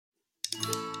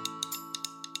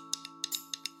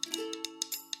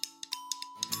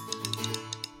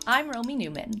I'm Romy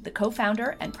Newman, the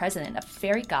co-founder and president of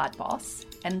Fairygodboss,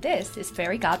 and this is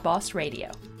Fairygodboss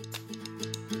Radio.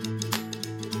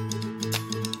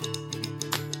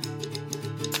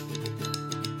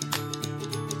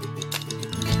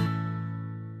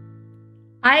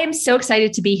 I am so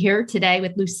excited to be here today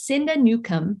with Lucinda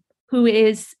Newcomb, who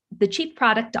is the Chief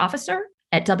Product Officer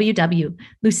at WW.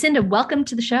 Lucinda, welcome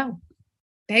to the show.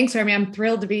 Thanks, Romy. I'm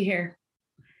thrilled to be here.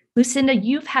 Lucinda,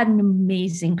 you've had an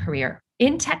amazing career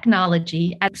in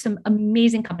technology at some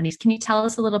amazing companies. Can you tell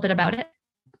us a little bit about it?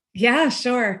 Yeah,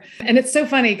 sure. And it's so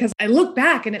funny because I look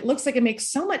back and it looks like it makes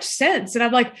so much sense. And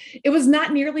I'm like, it was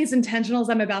not nearly as intentional as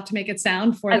I'm about to make it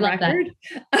sound for the record.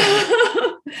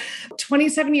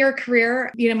 27-year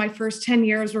career. My first 10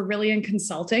 years were really in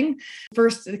consulting.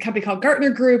 First, a company called Gartner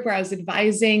Group, where I was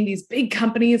advising these big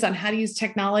companies on how to use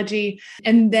technology.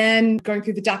 And then going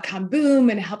through the dot-com boom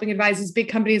and helping advise these big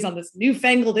companies on this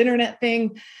newfangled internet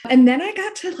thing. And then I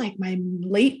got to like my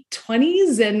late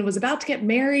 20s and was about to get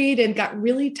married and got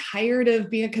really tired of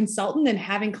being a consultant and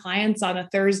having clients on a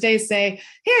Thursday say,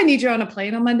 hey, I need you on a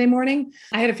plane on Monday morning.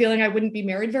 I had a feeling I wouldn't be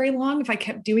married very long if I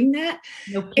kept doing that.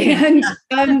 Nope. And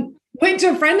went to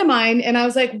a friend of mine and I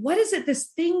was like, what is it, this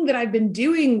thing that I've been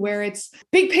doing where it's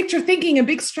big picture thinking and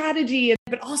big strategy,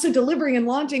 but also delivering and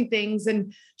launching things?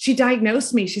 And she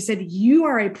diagnosed me. She said, you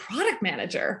are a product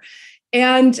manager.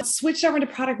 And switched over to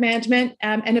product management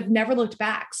and have never looked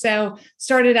back. So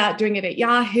started out doing it at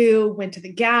Yahoo, went to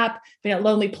The Gap, been at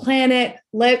Lonely Planet,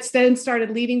 then started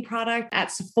leading product at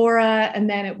Sephora and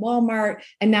then at Walmart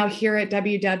and now here at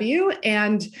WW.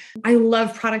 And I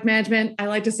love product management. I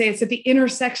like to say it's at the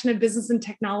intersection of business and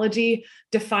technology,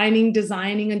 defining,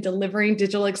 designing, and delivering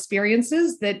digital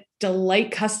experiences that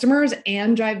delight customers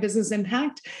and drive business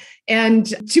impact.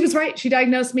 And she was right. She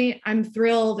diagnosed me. I'm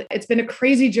thrilled. It's been a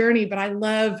crazy journey, but I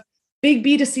love big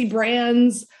B2C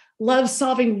brands, love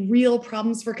solving real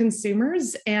problems for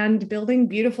consumers and building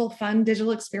beautiful, fun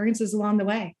digital experiences along the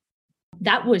way.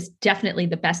 That was definitely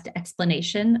the best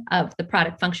explanation of the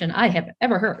product function I have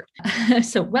ever heard.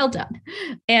 So well done.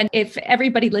 And if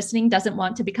everybody listening doesn't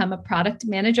want to become a product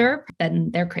manager, then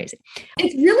they're crazy.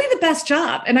 It's really the best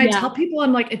job. And I tell people,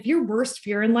 I'm like, if your worst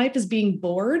fear in life is being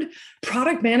bored,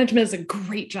 product management is a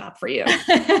great job for you.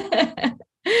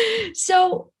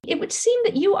 So it would seem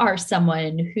that you are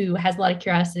someone who has a lot of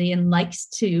curiosity and likes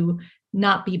to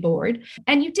not be bored.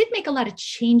 And you did make a lot of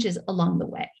changes along the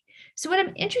way. So what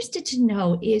I'm interested to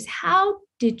know is, how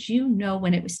did you know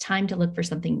when it was time to look for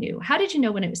something new? How did you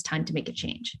know when it was time to make a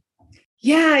change?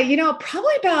 Yeah,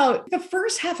 probably about the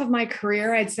first half of my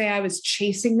career, I'd say I was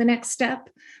chasing the next step,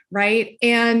 right?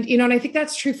 And, and I think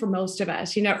that's true for most of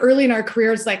us. Early in our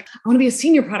careers, like, I want to be a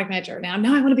senior product manager now.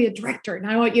 Now I want to be a director.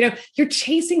 Now, you're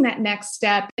chasing that next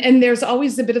step. And there's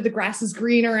always a bit of the grass is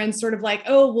greener and sort of like,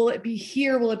 oh, will it be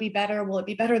here? Will it be better? Will it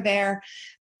be better there?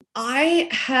 I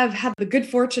have had the good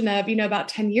fortune of, about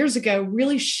 10 years ago,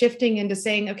 really shifting into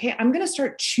saying, okay, I'm going to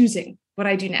start choosing what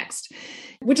I do next,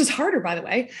 which is harder, by the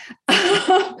way,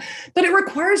 but it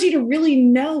requires you to really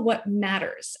know what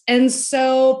matters. And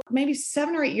so maybe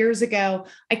 7 or 8 years ago,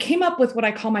 I came up with what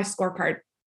I call my scorecard.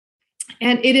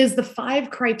 And it is the 5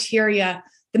 criteria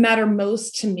that matter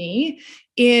most to me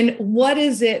in what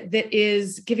is it that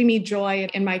is giving me joy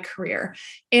in my career.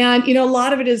 And, a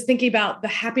lot of it is thinking about the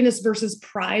happiness versus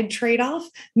pride trade-off,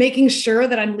 making sure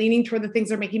that I'm leaning toward the things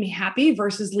that are making me happy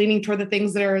versus leaning toward the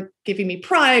things that are giving me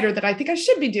pride or that I think I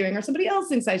should be doing or somebody else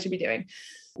thinks I should be doing.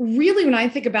 Really, when I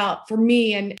think about, for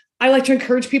me, and I like to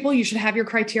encourage people, you should have your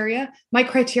criteria. My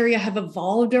criteria have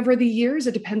evolved over the years.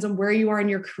 It depends on where you are in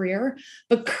your career.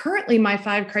 But currently, my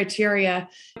 5 criteria,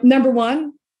 number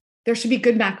 1, there should be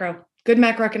good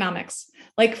macroeconomics.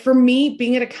 Like for me,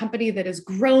 being at a company that is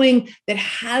growing, that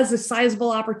has a sizable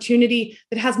opportunity,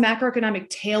 that has macroeconomic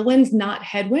tailwinds, not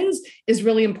headwinds, is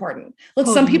really important. Look,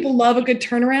 some people love a good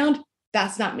turnaround.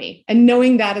 That's not me. And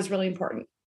knowing that is really important.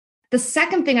 The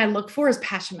second thing I look for is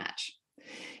passion match.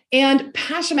 And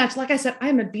passion match, like I said,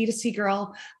 I'm a B2C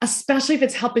girl, especially if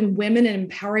it's helping women and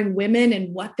empowering women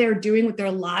and what they're doing with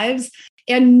their lives.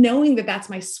 And knowing that that's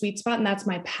my sweet spot and that's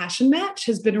my passion match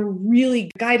has been a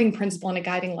really guiding principle and a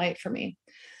guiding light for me.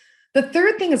 The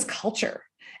third thing is culture.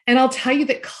 And I'll tell you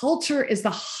that culture is the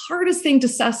hardest thing to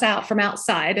suss out from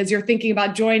outside as you're thinking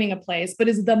about joining a place, but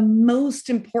is the most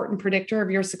important predictor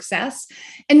of your success.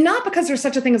 And not because there's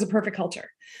such a thing as a perfect culture,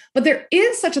 but there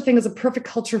is such a thing as a perfect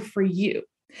culture for you.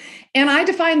 And I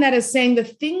define that as saying the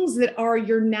things that are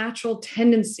your natural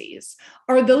tendencies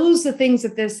are those the things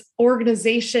that this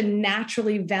organization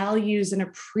naturally values and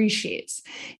appreciates.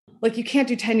 Like you can't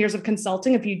do 10 years of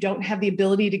consulting if you don't have the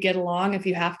ability to get along if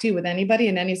you have to with anybody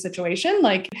in any situation.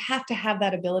 Like you have to have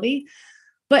that ability.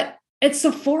 But at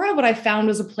Sephora, what I found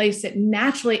was a place that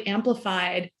naturally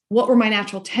amplified what were my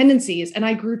natural tendencies. And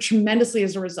I grew tremendously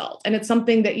as a result. And it's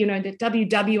something that, at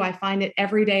WW, I find it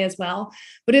every day as well.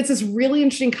 But it's this really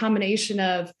interesting combination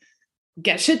of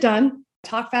get shit done,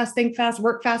 talk fast, think fast,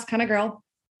 work fast kind of girl,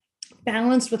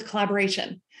 balanced with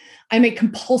collaboration. I'm a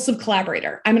compulsive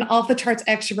collaborator. I'm an off the charts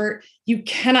extrovert. You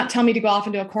cannot tell me to go off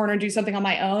into a corner and do something on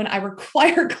my own. I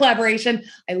require collaboration.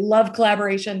 I love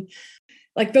collaboration.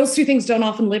 Like those two things don't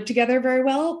often live together very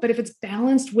well, but if it's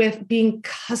balanced with being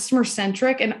customer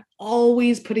centric and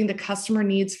always putting the customer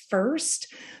needs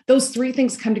first, those three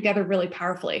things come together really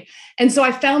powerfully. And so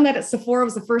I found that at Sephora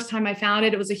was the first time I found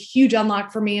it. It was a huge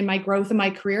unlock for me in my growth in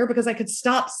my career because I could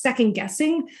stop second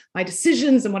guessing my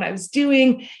decisions and what I was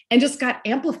doing and just got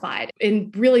amplified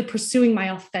in really pursuing my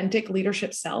authentic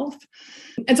leadership self.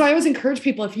 And so I always encourage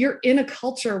people, if you're in a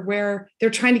culture where they're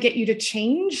trying to get you to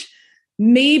change,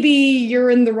 maybe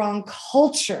you're in the wrong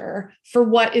culture for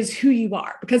what is who you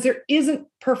are, because there isn't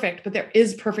perfect, but there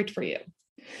is perfect for you.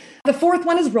 The fourth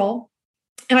one is role.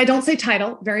 And I don't say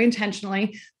title very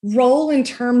intentionally. Role in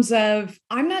terms of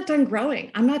I'm not done growing.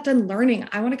 I'm not done learning.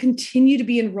 I want to continue to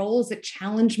be in roles that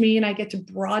challenge me and I get to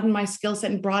broaden my skill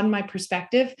set and broaden my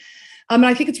perspective. And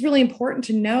I think it's really important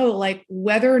to know like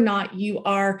whether or not you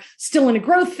are still in a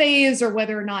growth phase or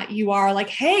whether or not you are like,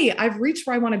 hey, I've reached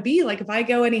where I want to be. Like if I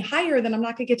go any higher, then I'm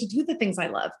not going to get to do the things I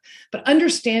love. But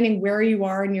understanding where you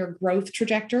are in your growth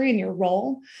trajectory and your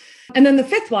role. And then the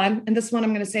fifth one, and this one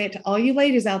I'm going to say it to all you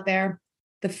ladies out there,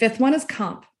 the fifth one is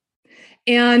comp.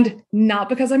 And not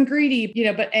because I'm greedy,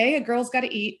 but A, girl's got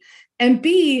to eat. And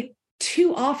B,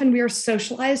 too often we are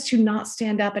socialized to not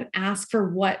stand up and ask for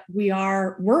what we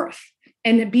are worth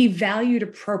and be valued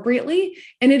appropriately.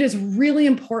 And it is really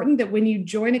important that when you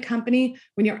join a company,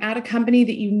 when you're at a company,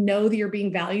 that you know that you're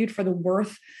being valued for the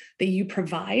worth that you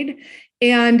provide.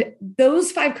 And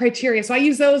those 5 criteria, so I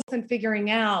use those in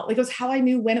figuring out, like it was how I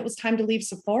knew when it was time to leave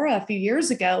Sephora a few years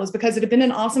ago, was because it had been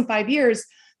an awesome 5 years,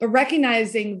 but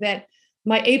recognizing that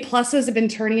my A pluses have been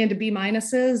turning into B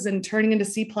minuses and turning into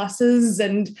C pluses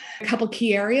and a couple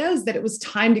key areas that it was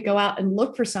time to go out and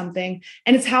look for something.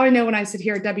 And it's how I know when I sit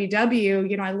here at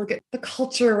WW, I look at the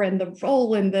culture and the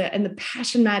role and the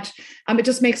passion match. It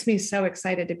just makes me so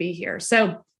excited to be here.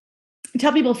 So I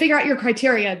tell people, figure out your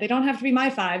criteria. They don't have to be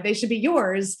my 5. They should be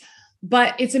yours.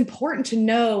 But it's important to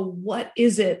know what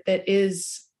is it that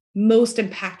is most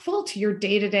impactful to your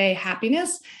day-to-day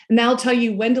happiness. And that'll tell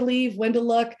you when to leave, when to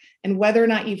look, and whether or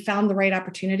not you found the right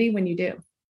opportunity when you do.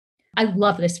 I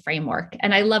love this framework.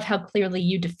 And I love how clearly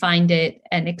you defined it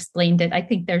and explained it. I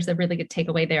think there's a really good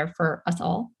takeaway there for us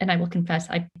all. And I will confess,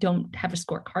 I don't have a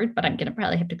scorecard, but I'm going to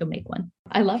probably have to go make one.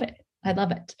 I love it. I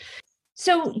love it.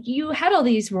 So you had all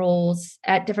these roles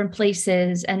at different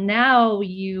places, and now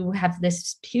you have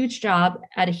this huge job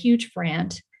at a huge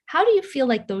brand. How do you feel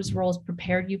like those roles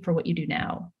prepared you for what you do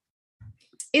now?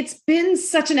 It's been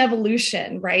such an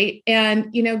evolution, right?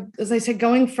 And, as I said,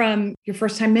 going from your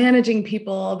first time managing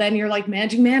people, then you're like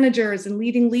managing managers and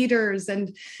leading leaders.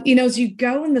 And, as you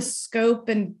go in the scope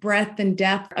and breadth and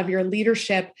depth of your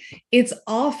leadership, it's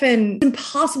often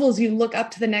impossible as you look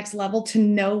up to the next level to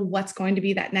know what's going to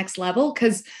be that next level.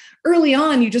 Because early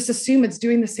on, you just assume it's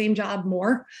doing the same job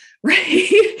more,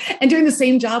 right? And doing the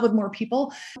same job with more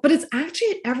people. But it's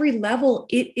actually at every level,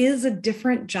 it is a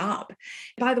different job.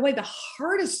 By the way, the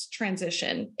hardest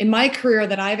transition in my career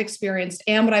that I've experienced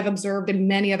and what I've observed in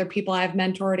many other people I've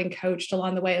mentored and coached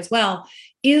along the way as well,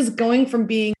 is going from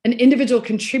being an individual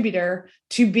contributor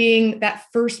to being that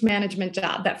first management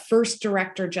job, that first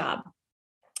director job.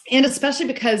 And especially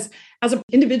because as an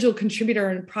individual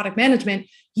contributor in product management,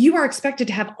 you are expected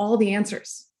to have all the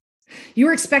answers. You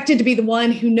are expected to be the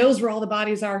one who knows where all the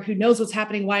bodies are, who knows what's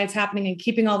happening, why it's happening, and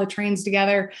keeping all the trains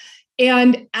together.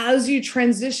 And as you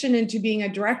transition into being a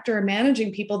director and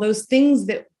managing people, those things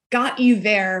that got you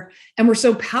there and were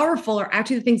so powerful are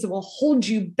actually the things that will hold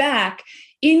you back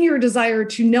in your desire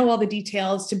to know all the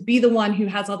details, to be the one who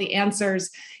has all the answers.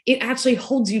 It actually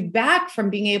holds you back from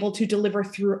being able to deliver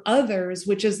through others,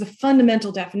 which is the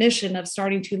fundamental definition of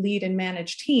starting to lead and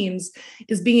manage teams,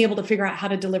 is being able to figure out how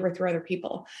to deliver through other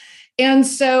people. And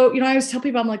so, I always tell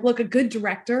people, I'm like, look, a good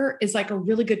director is like a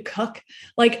really good cook.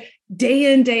 Like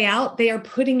day in, day out, they are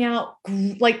putting out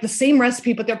like the same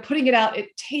recipe, but they're putting it out.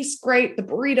 It tastes great. The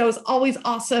burrito is always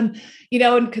awesome,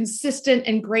 and consistent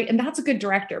and great. And that's a good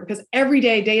director, because every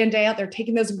day in, day out, they're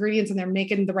taking those ingredients and they're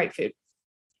making the right food.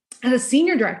 As a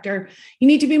senior director, you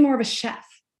need to be more of a chef.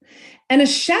 And a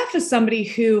chef is somebody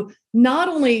who not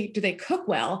only do they cook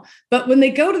well, but when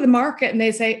they go to the market and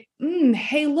they say,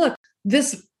 hey, look,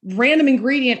 this random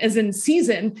ingredient is in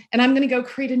season and I'm going to go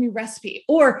create a new recipe.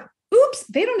 Or oops,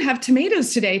 they don't have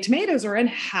tomatoes today. Tomatoes are in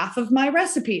half of my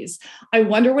recipes. I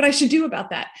wonder what I should do about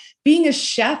that. Being a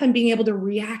chef and being able to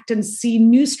react and see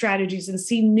new strategies and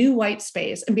see new white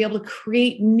space and be able to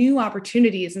create new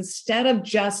opportunities instead of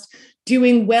just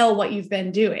doing well what you've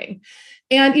been doing.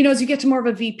 And, as you get to more of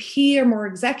a VP or more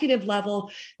executive level,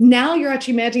 now you're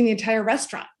actually managing the entire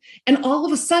restaurant. And all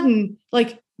of a sudden,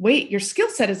 wait, your skill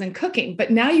set is in cooking, but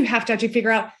now you have to actually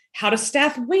figure out how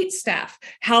to wait staff,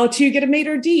 how to get a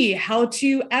maitre d', how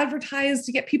to advertise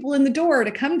to get people in the door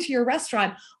to come to your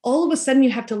restaurant. All of a sudden,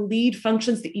 you have to lead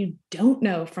functions that you don't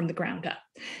know from the ground up.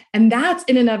 And that's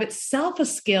in and of itself a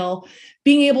skill,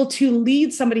 being able to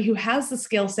lead somebody who has the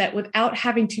skill set without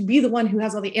having to be the one who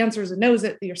has all the answers and knows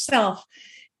it yourself.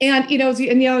 And, as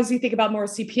you think about more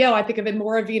CPO, I think of it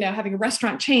more of, having a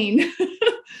restaurant chain,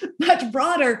 much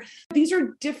broader. These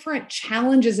are different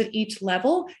challenges at each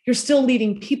level. You're still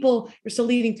leading people. You're still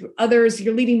leading through others.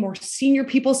 You're leading more senior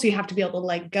people. So you have to be able to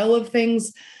let go of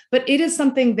things. But it is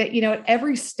something that, at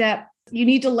every step, you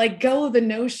need to let go of the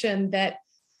notion that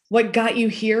what got you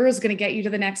here is going to get you to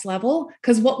the next level.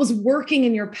 Because what was working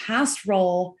in your past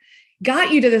role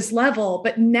got you to this level,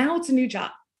 but now it's a new job.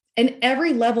 And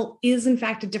every level is, in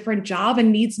fact, a different job and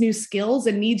needs new skills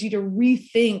and needs you to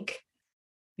rethink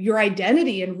your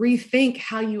identity and rethink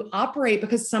how you operate,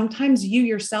 because sometimes you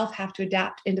yourself have to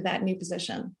adapt into that new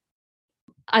position.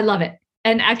 I love it.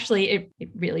 And actually, it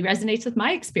really resonates with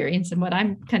my experience and what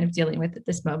I'm kind of dealing with at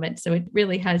this moment. So it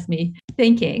really has me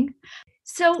thinking.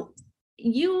 So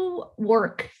you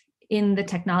work in the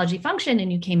technology function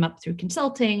and you came up through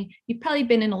consulting. You've probably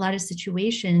been in a lot of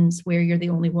situations where you're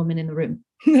the only woman in the room.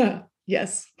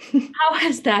 Yes. How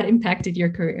has that impacted your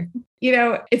career?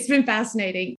 It's been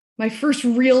fascinating. My first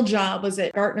real job was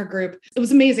at Gartner Group. It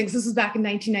was amazing. So this was back in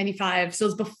 1995. So it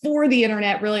was before the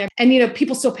internet, really. And,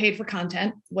 people still paid for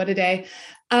content. What a day.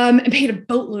 And paid a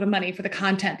boatload of money for the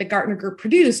content that Gartner Group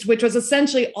produced, which was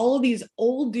essentially all of these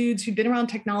old dudes who'd been around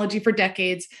technology for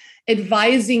decades,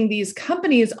 advising these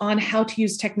companies on how to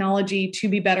use technology to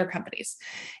be better companies.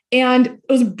 And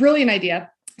it was a brilliant idea,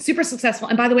 super successful.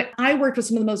 And by the way, I worked with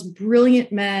some of the most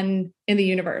brilliant men in the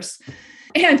universe.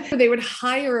 And they would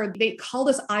they called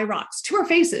us IROCs to our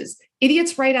faces,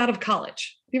 idiots right out of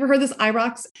college. Have you ever heard this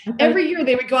IROCs? Okay. Every year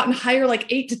they would go out and hire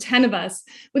 8 to 10 of us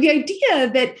with the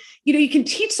idea that, you can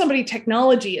teach somebody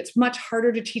technology. It's much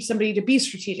harder to teach somebody to be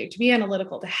strategic, to be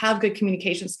analytical, to have good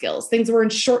communication skills. Things were in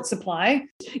short supply,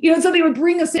 so they would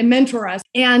bring us and mentor us.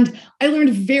 And I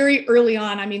learned very early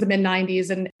on, the mid 90s,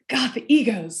 and God, the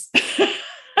egos.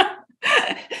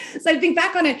 So I think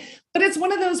back on it, but it's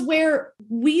one of those where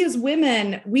we as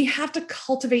women, we have to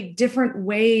cultivate different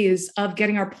ways of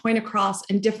getting our point across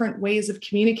and different ways of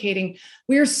communicating.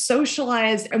 We are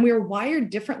socialized and we are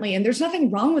wired differently, and there's nothing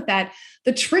wrong with that.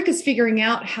 The trick is figuring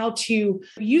out how to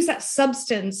use that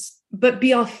substance, but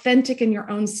be authentic in your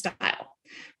own style.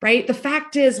 Right? The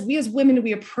fact is, we as women,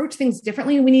 we approach things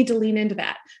differently, and we need to lean into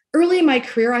that. Early in my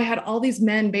career, I had all these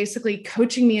men basically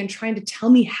coaching me and trying to tell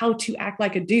me how to act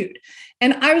like a dude.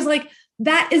 And I was like,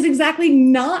 that is exactly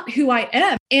not who I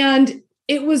am. And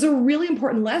it was a really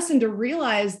important lesson to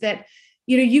realize that,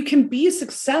 you can be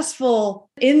successful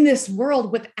in this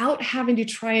world without having to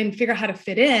try and figure out how to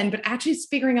fit in, but actually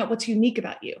figuring out what's unique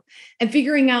about you and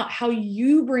figuring out how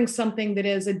you bring something that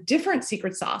is a different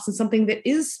secret sauce and something that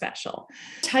is special.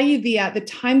 I'll tell you the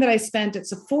time that I spent at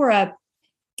Sephora,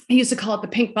 I used to call it the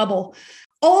pink bubble.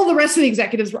 All the rest of the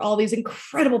executives were all these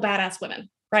incredible badass women,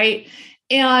 right?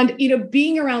 And,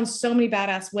 being around so many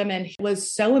badass women was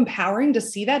so empowering to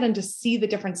see that and to see the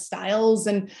different styles.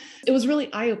 And it was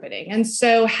really eye-opening. And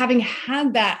so having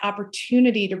had that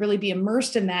opportunity to really be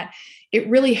immersed in that, it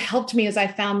really helped me as I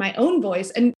found my own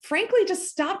voice and frankly, just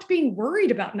stopped being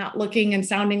worried about not looking and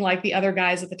sounding like the other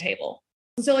guys at the table.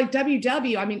 So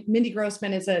WW, Mindy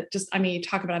Grossman is you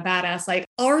talk about a badass,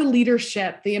 our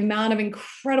leadership, the amount of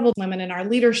incredible women in our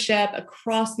leadership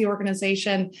across the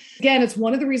organization. Again, it's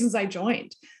one of the reasons I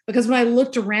joined, because when I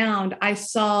looked around, I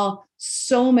saw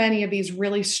so many of these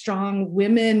really strong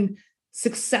women,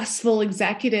 successful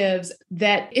executives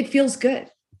that it feels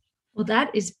good. Well,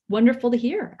 that is wonderful to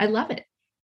hear. I love it.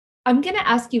 I'm going to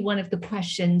ask you one of the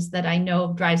questions that I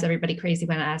know drives everybody crazy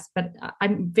when I ask, but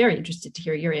I'm very interested to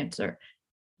hear your answer.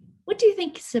 What do you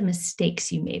think some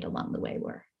mistakes you made along the way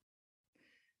were?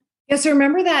 Yeah, so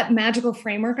remember that magical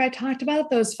framework I talked about,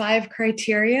 those 5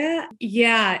 criteria?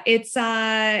 Yeah, it is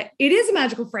a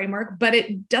magical framework, but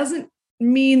it doesn't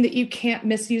mean that you can't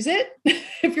misuse it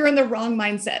if you're in the wrong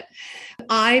mindset.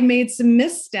 I made some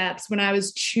missteps when I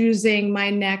was choosing my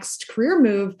next career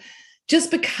move, just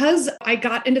because I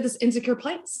got into this insecure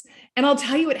place. And I'll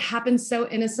tell you, it happened so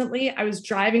innocently. I was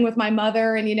driving with my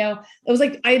mother and, it was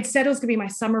like, I had said it was going to be my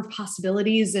summer of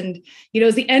possibilities. And, it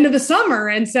was the end of the summer.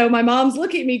 And so my mom's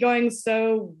looking at me going,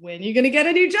 so when are you going to get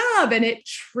a new job? And it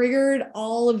triggered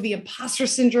all of the imposter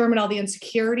syndrome and all the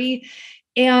insecurity.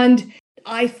 And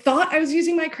I thought I was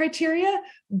using my criteria,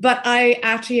 but I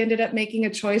actually ended up making a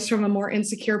choice from a more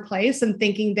insecure place and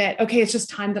thinking that, okay, it's just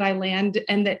time that I land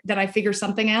and that I figure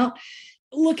something out.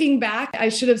 Looking back, I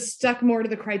should have stuck more to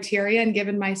the criteria and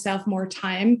given myself more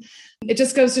time. It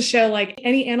just goes to show like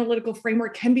any analytical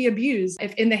framework can be abused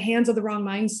if in the hands of the wrong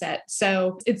mindset.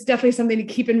 So it's definitely something to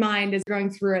keep in mind as going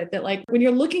through it, that like when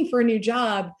you're looking for a new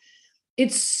job,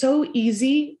 it's so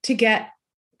easy to get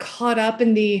caught up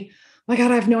in the, oh my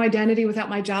God, I have no identity without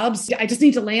my jobs. I just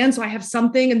need to land so I have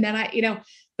something. And then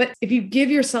but if you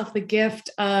give yourself the gift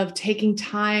of taking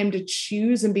time to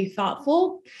choose and be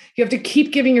thoughtful, you have to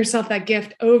keep giving yourself that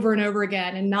gift over and over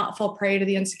again and not fall prey to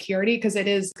the insecurity, because it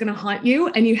is going to haunt you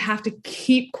and you have to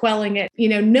keep quelling it,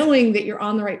 knowing that you're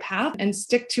on the right path and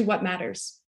stick to what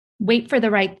matters. Wait for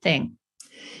the right thing.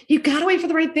 You got to wait for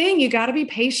the right thing. You got to be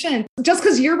patient. Just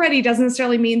because you're ready doesn't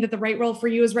necessarily mean that the right role for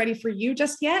you is ready for you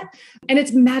just yet. And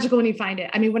it's magical when you find it.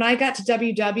 I mean, when I got to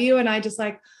WW and I just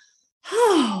like,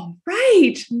 oh,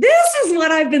 right. This is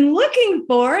what I've been looking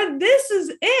for. This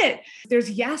is it. There's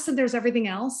yes, and there's everything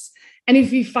else. And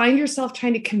if you find yourself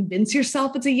trying to convince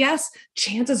yourself it's a yes,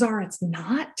 chances are it's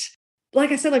not.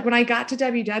 Like I said, like when I got to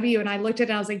WW and I looked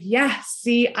at it, I was like, yes,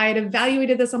 see, I had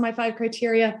evaluated this on my 5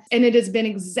 criteria and it has been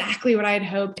exactly what I had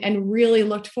hoped and really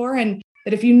looked for. And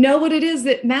that if you know what it is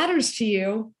that matters to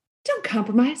you, don't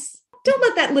compromise. Don't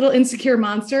let that little insecure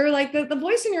monster, like the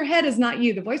voice in your head is not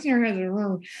you. The voice in your head is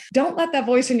wrong. Don't let that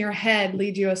voice in your head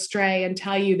lead you astray and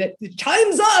tell you that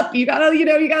time's up. You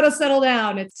gotta settle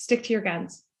down and stick to your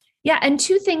guns. Yeah. And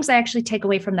 2 things I actually take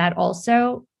away from that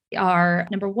also are,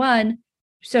 number one,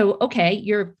 so, okay,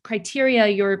 your criteria,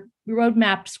 your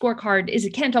roadmap scorecard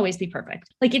it can't always be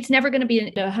perfect. Like it's never going to be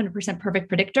a 100% perfect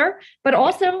predictor, but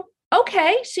also,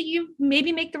 okay, so you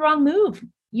maybe make the wrong move.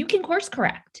 You can course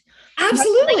correct.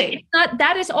 Absolutely. Like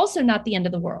that is also not the end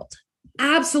of the world.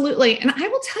 Absolutely. And I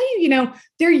will tell you,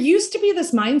 there used to be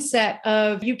this mindset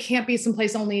of you can't be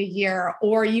someplace only a year,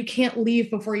 or you can't leave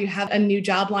before you have a new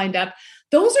job lined up.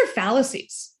 Those are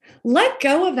fallacies. Let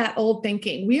go of that old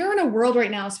thinking. We are in a world right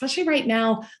now, especially right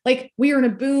now, like we are in a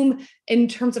boom in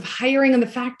terms of hiring. And the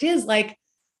fact is, like,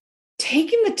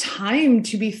 taking the time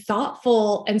to be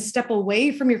thoughtful and step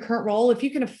away from your current role, if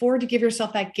you can afford to give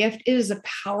yourself that gift, it is a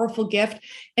powerful gift.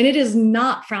 And it is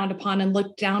not frowned upon and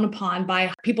looked down upon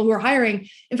by people who are hiring.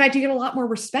 In fact, you get a lot more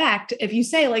respect if you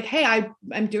say like, hey,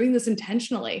 I'm doing this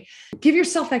intentionally. Give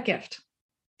yourself that gift.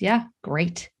 Yeah,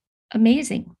 great.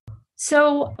 Amazing.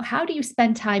 So how do you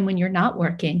spend time when you're not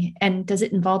working? And does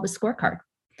it involve a scorecard?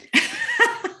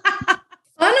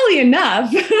 Funnily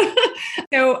enough,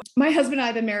 so my husband and I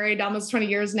have been married almost 20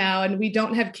 years now, and we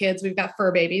don't have kids. We've got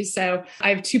fur babies. So I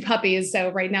have 2 puppies.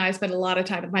 So right now I spend a lot of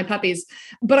time with my puppies.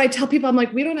 But I tell people, I'm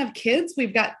like, we don't have kids.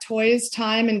 We've got toys,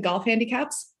 time, and golf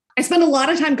handicaps. I spend a lot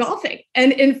of time golfing.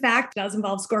 And in fact, it does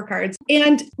involve scorecards.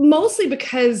 And mostly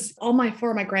because all 4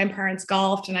 of my grandparents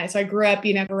golfed. And so I grew up,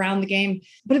 around the game.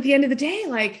 But at the end of the day,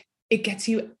 like, it gets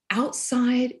you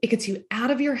outside, it gets you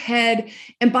out of your head.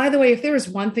 And by the way, if there is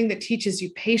one thing that teaches you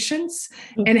patience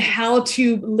and how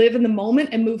to live in the moment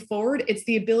and move forward, it's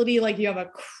the ability, like you have a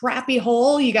crappy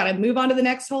hole, you got to move on to the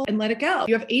next hole and let it go.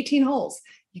 You have 18 holes.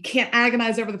 You can't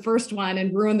agonize over the first one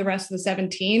and ruin the rest of the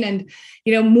 17. And,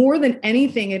 more than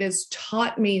anything, it has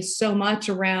taught me so much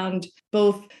around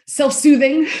both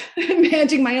self-soothing,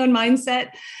 managing my own mindset,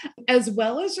 as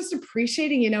well as just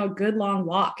appreciating, a good long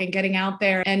walk and getting out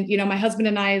there. And, my husband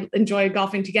and I enjoy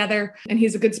golfing together, and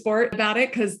he's a good sport about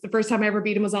it because the first time I ever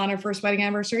beat him was on our first wedding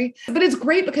anniversary. But it's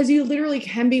great because you literally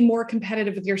can be more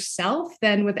competitive with yourself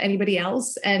than with anybody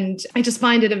else. And I just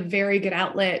find it a very good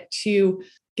outlet to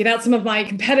get out some of my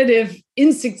competitive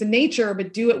instincts in nature,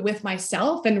 but do it with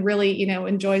myself and really,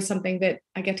 enjoy something that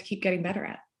I get to keep getting better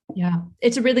at. Yeah.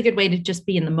 It's a really good way to just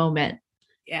be in the moment.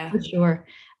 Yeah, for sure.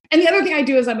 And the other thing I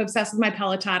do is I'm obsessed with my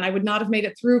Peloton. I would not have made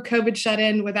it through COVID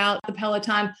shut-in without the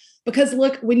Peloton, because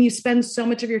look, when you spend so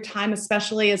much of your time,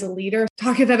 especially as a leader,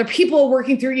 talking with other people,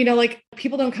 working through, like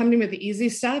people don't come to me with the easy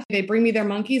stuff. They bring me their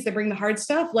monkeys, they bring the hard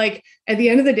stuff. Like at the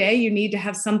end of the day, you need to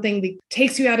have something that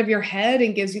takes you out of your head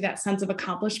and gives you that sense of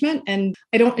accomplishment. And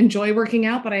I don't enjoy working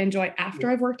out, but I enjoy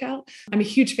after I've worked out. I'm a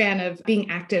huge fan of being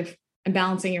active and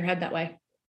balancing your head that way.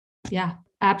 Yeah.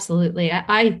 Absolutely.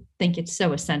 I think it's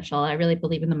so essential. I really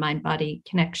believe in the mind-body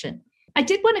connection. I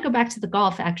did want to go back to the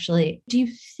golf, actually. Do you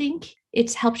think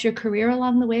it's helped your career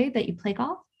along the way that you play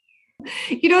golf?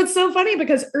 It's so funny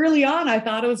because early on, I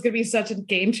thought it was going to be such a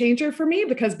game changer for me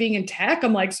because being in tech,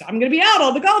 I'm like, so I'm going to be out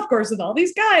on the golf course with all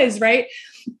these guys, right?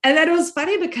 And then it was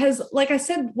funny because, like I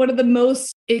said, one of the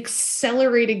most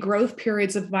accelerated growth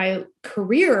periods of my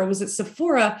career was at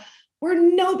Sephora, where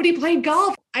nobody played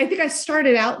golf. I think I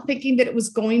started out thinking that it was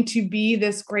going to be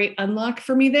this great unlock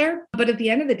for me there. But at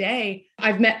the end of the day,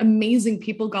 I've met amazing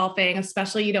people golfing,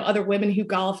 especially, other women who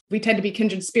golf. We tend to be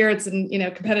kindred spirits and,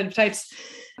 competitive types.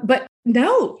 But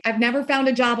no, I've never found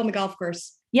a job on the golf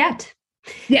course. Yet.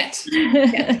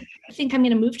 I think I'm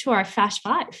going to move to our Fast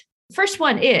Five. First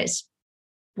one is,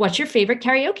 what's your favorite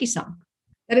karaoke song?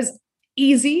 That is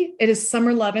easy. It is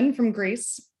Summer Lovin' from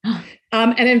Greece.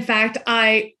 And in fact,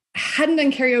 I hadn't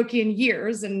done karaoke in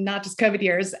years and not just COVID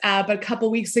years, but a couple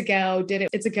of weeks ago did it.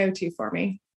 It's a go-to for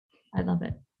me. I love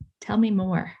it. Tell me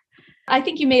more. I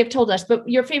think you may have told us, but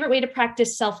your favorite way to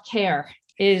practice self-care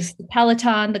is the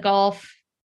Peloton, the golf.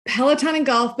 Peloton and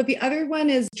golf, but the other one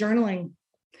is journaling.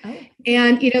 Oh.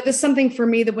 And, this is something for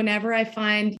me that whenever I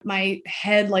find my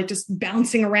head like just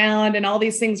bouncing around and all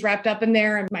these things wrapped up in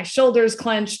there and my shoulders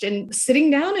clenched and sitting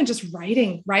down and just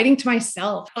writing to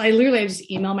myself. I just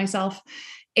email myself.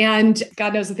 And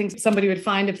God knows the things somebody would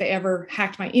find if they ever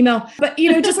hacked my email. But,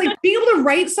 just like being able to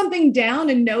write something down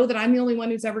and know that I'm the only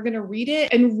one who's ever going to read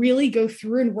it and really go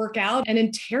through and work out and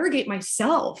interrogate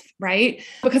myself, right?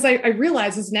 Because I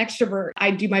realize as an extrovert,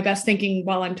 I do my best thinking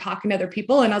while I'm talking to other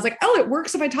people. And I was like, oh, it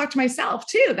works if I talk to myself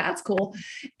too. That's cool.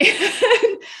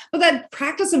 But that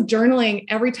practice of journaling,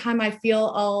 every time I feel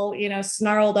all,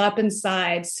 snarled up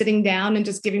inside, sitting down and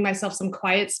just giving myself some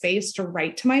quiet space to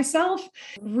write to myself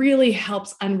really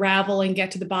helps unravel and get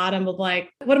to the bottom of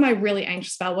like, what am I really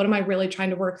anxious about? What am I really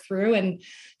trying to work through? And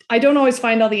I don't always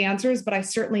find all the answers, but I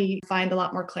certainly find a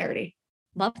lot more clarity.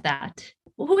 Love that.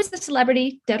 Well, who is the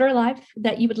celebrity, dead or alive,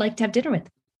 that you would like to have dinner with?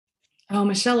 Oh,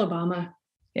 Michelle Obama.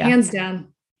 Yeah.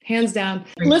 Hands down.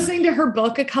 Listening to her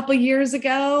book a couple of years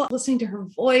ago, listening to her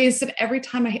voice, and every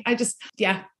time it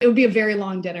would be a very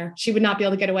long dinner. She would not be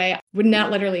able to get away. Would not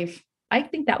let her leave. I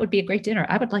think that would be a great dinner.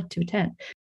 I would like to attend.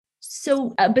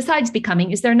 So besides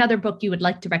Becoming, is there another book you would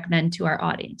like to recommend to our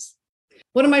audience?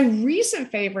 One of my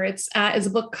recent favorites is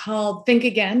a book called Think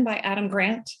Again by Adam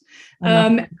Grant.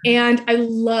 And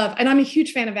I'm a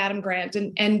huge fan of Adam Grant.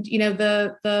 And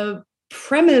the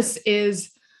premise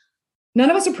is none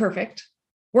of us are perfect.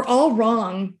 We're all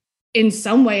wrong in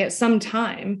some way at some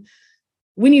time.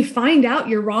 When you find out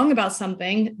you're wrong about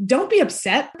something, don't be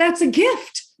upset. That's a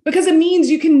gift. Because it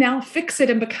means you can now fix it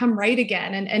and become right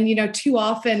again. And too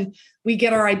often we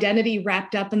get our identity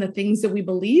wrapped up in the things that we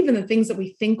believe and the things that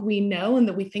we think we know and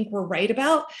that we think we're right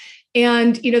about.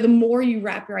 And, the more you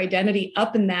wrap your identity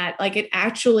up in that, like it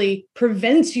actually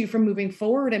prevents you from moving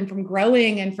forward and from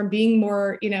growing and from being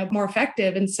more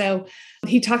effective. And so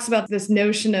he talks about this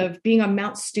notion of being on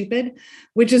Mount Stupid,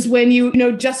 which is when you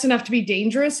know just enough to be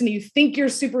dangerous and you think you're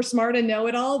super smart and know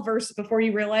it all versus before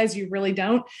you realize you really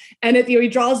don't. And he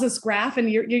draws this graph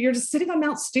and you're just sitting on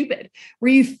Mount Stupid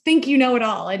where you think you know it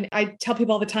all. And I tell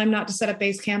people all the time not to set up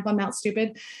base camp on Mount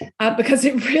Stupid because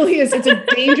it really is.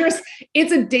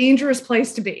 It's a dangerous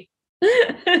place to be.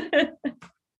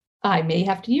 I may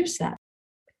have to use that.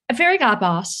 A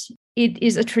Fairygodboss, it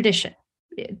is a tradition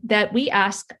that we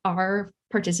ask our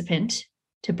participant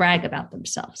to brag about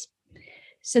themselves.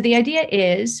 So the idea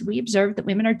is we observe that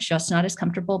women are just not as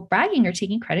comfortable bragging or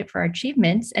taking credit for our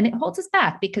achievements, and it holds us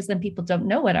back because then people don't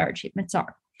know what our achievements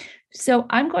are. So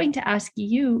I'm going to ask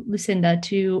you, Lucinda,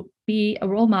 to be a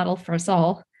role model for us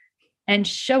all and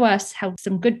show us how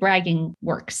some good bragging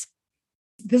works.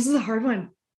 This is a hard one.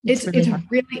 It's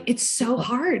so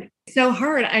hard. So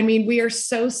hard. I mean, we are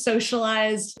so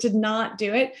socialized to not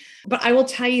do it. But I will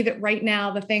tell you that right now,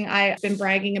 the thing I've been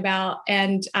bragging about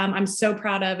and I'm so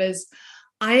proud of is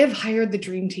I have hired the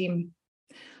dream team.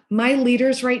 My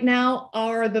leaders right now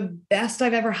are the best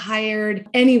I've ever hired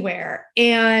anywhere.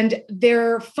 And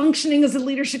they're functioning as a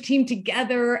leadership team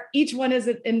together. Each one is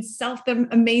in self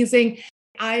amazing.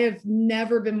 I have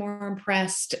never been more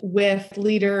impressed with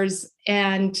leaders,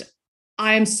 and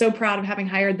I am so proud of having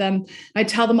hired them. I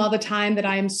tell them all the time that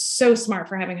I am so smart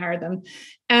for having hired them.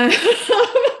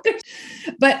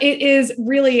 But it is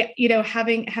really,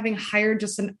 having hired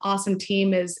just an awesome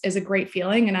team is a great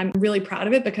feeling. And I'm really proud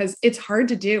of it because it's hard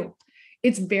to do.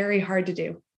 It's very hard to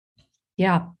do.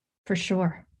 Yeah, for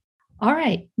sure. All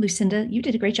right, Lucinda, you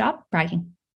did a great job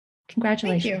bragging.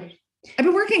 Congratulations. Thank you. I've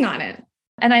been working on it.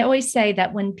 And I always say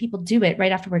that when people do it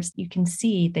right afterwards, you can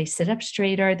see they sit up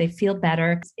straighter, they feel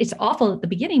better. It's awful at the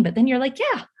beginning, but then you're like,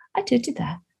 yeah, I did do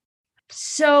that.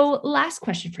 So last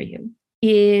question for you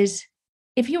is,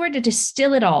 If you were to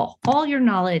distill it all your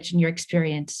knowledge and your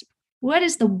experience, what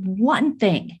is the one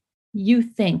thing you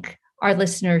think our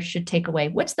listeners should take away?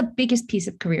 What's the biggest piece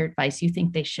of career advice you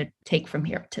think they should take from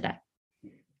here today?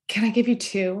 Can I give you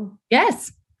two?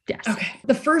 Yes. Okay.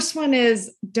 The first one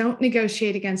is don't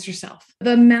negotiate against yourself.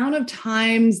 The amount of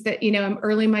times that, I'm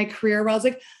early in my career where I was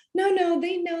like, no,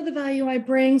 they know the value I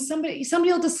bring. Somebody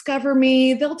will discover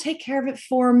me. They'll take care of it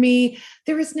for me.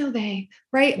 There is no they,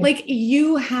 right? Yeah. Like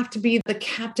you have to be the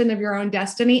captain of your own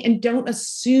destiny and don't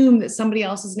assume that somebody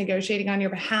else is negotiating on your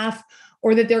behalf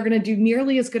or that they're going to do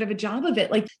nearly as good of a job of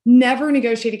it. Like never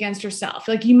negotiate against yourself.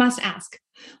 Like you must ask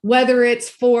whether it's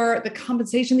for the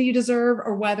compensation that you deserve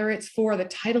or whether it's for the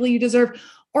title you deserve,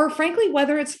 or frankly,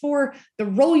 whether it's for the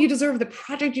role you deserve, the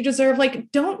project you deserve.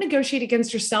 Like don't negotiate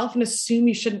against yourself and assume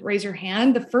you shouldn't raise your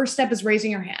hand. The first step is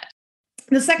raising your hand.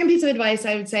 The second piece of advice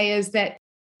I would say is that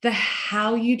the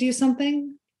how you do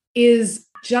something is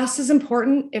just as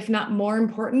important, if not more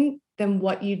important, than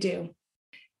what you do.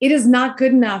 It is not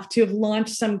good enough to have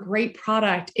launched some great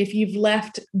product if you've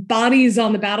left bodies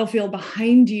on the battlefield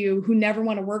behind you who never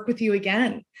want to work with you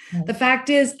again. Mm-hmm. The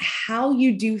fact is how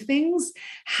you do things,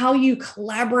 how you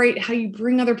collaborate, how you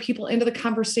bring other people into the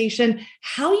conversation,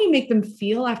 how you make them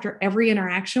feel after every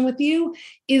interaction with you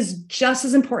is just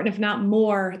as important, if not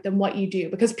more, than what you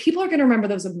do. Because people are going to remember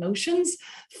those emotions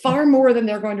far more than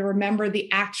they're going to remember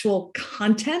the actual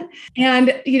content. And,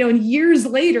 and years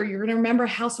later, you're going to remember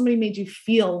how somebody made you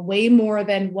feel way more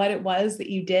than what it was that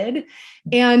you did.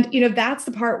 And, that's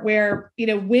the part where,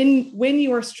 when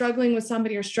you are struggling with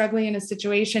somebody or struggling in a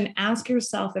situation, ask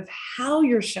yourself if how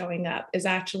you're showing up is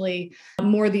actually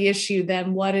more the issue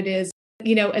than what it is,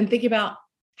 and think about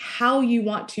how you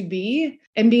want to be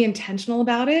and be intentional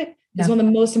about it is one of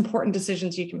the most important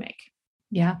decisions you can make.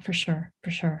 Yeah, for sure.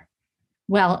 For sure.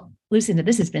 Well, Lucinda,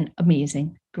 this has been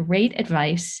amazing. Great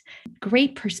advice,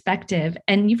 great perspective,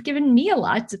 and you've given me a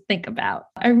lot to think about.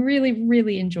 I really,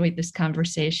 really enjoyed this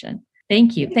conversation.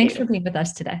 Thank you. Thanks for being with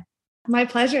us today. My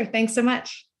pleasure. Thanks so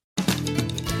much.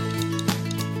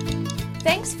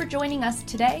 Thanks for joining us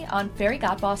today on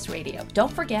Fairygodboss Radio.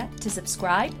 Don't forget to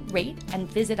subscribe, rate, and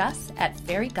visit us at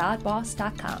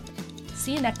fairygodboss.com.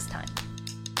 See you next time.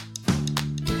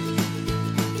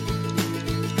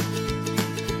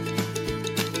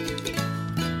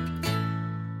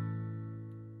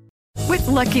 With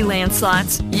Lucky Land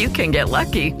Slots, you can get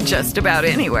lucky just about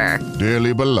anywhere.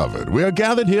 Dearly beloved, we are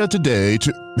gathered here today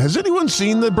to... Has anyone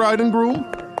seen the bride and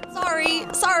groom?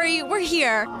 Sorry, we're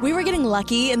here. We were getting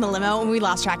lucky in the limo and we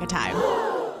lost track of time.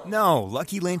 No,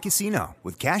 Lucky Land Casino,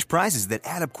 with cash prizes that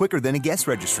add up quicker than a guest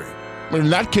registry. In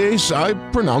that case, I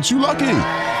pronounce you lucky.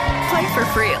 Play for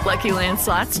free at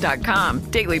LuckyLandSlots.com.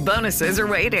 Daily bonuses are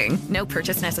waiting. No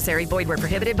purchase necessary. Void where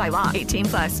prohibited by law.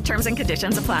 18+. Terms and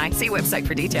conditions apply. See website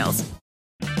for details.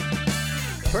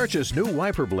 Purchase new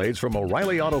wiper blades from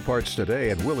O'Reilly Auto Parts today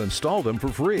and we'll install them for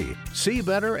free. See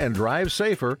better and drive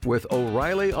safer with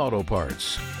O'Reilly Auto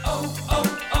Parts.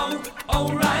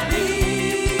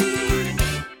 O'Reilly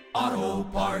Auto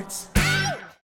Parts.